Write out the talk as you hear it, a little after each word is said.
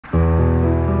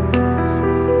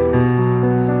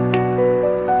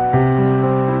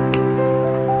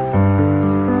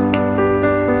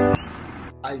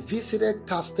visited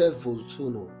Castel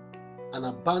Voltuno, an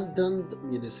abandoned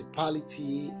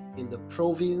municipality in the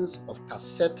province of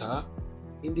Caserta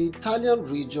in the Italian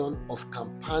region of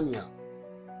Campania.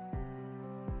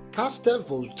 Castel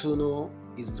Voltuno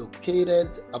is located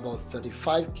about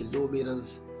 35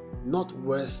 kilometers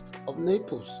northwest of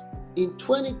Naples. In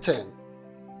 2010,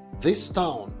 this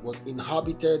town was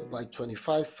inhabited by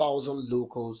 25,000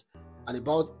 locals and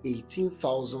about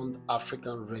 18,000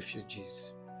 African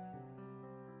refugees.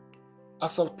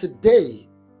 As of today,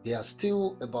 there are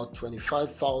still about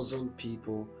 25,000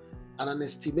 people, and an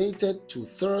estimated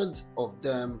 2/3 of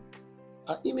them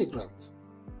are immigrants.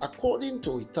 According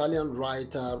to Italian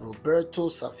writer Roberto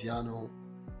Saviano,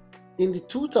 in the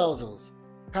 2000s,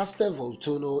 Castel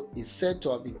Voltuno is said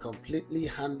to have been completely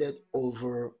handed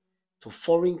over to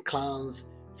foreign clans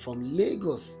from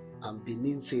Lagos and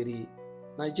Benin City,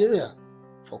 Nigeria,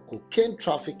 for cocaine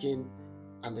trafficking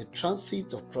and the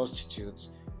transit of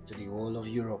prostitutes to the whole of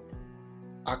Europe.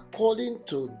 According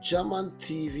to German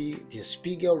TV Der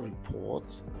Spiegel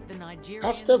report,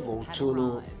 Castel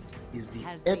Voltuno is the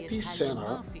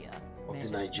epicenter of the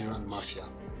Nigerian mafia.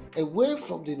 Away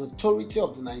from the notoriety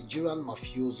of the Nigerian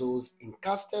mafiosos in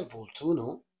Castel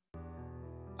Voltuno,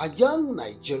 a young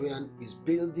Nigerian is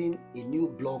building a new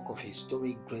block of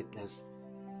historic greatness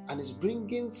and is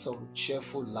bringing some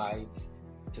cheerful light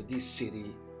to this city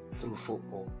through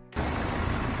football.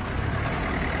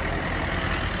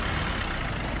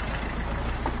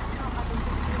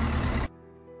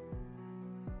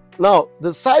 Now,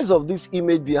 the size of this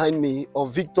image behind me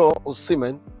of Victor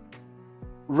Osimhen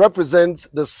represents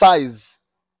the size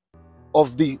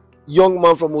of the young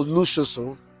man from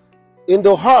Olusosun in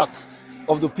the heart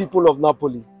of the people of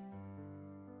Napoli.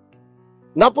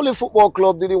 Napoli Football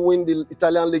Club didn't win the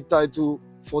Italian League title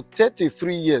for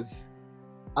 33 years.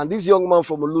 And this young man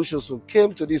from Olusosun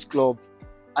came to this club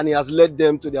and he has led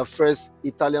them to their first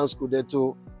Italian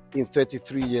Scudetto in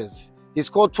 33 years. He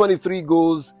scored 23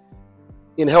 goals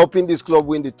in helping this club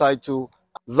win the title.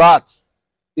 That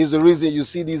is the reason you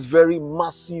see this very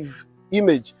massive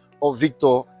image of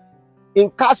Victor in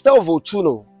Castel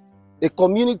Voltuno, a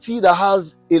community that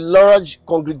has a large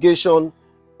congregation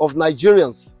of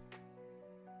Nigerians.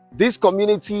 This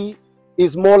community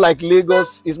is more like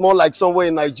Lagos, is more like somewhere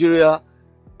in Nigeria.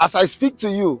 As I speak to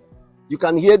you, you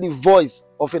can hear the voice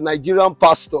of a Nigerian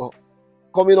pastor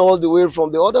coming all the way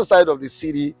from the other side of the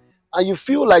city, and you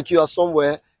feel like you are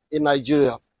somewhere in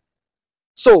Nigeria.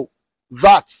 So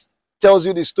that tells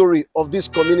you the story of this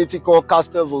community called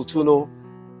Castel Voltuno,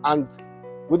 and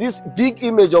with this big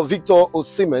image of Victor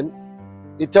Osimhen,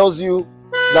 it tells you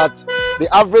that the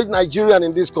average Nigerian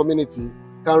in this community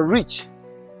can reach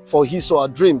for his or her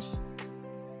dreams,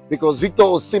 because Victor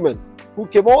Osimhen, who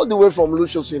came all the way from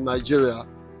Olusosun in Nigeria,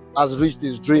 has reached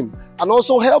his dream and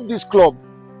also helped this club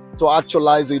to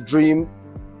actualize a dream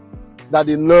that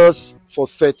they nursed for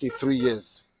 33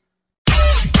 years.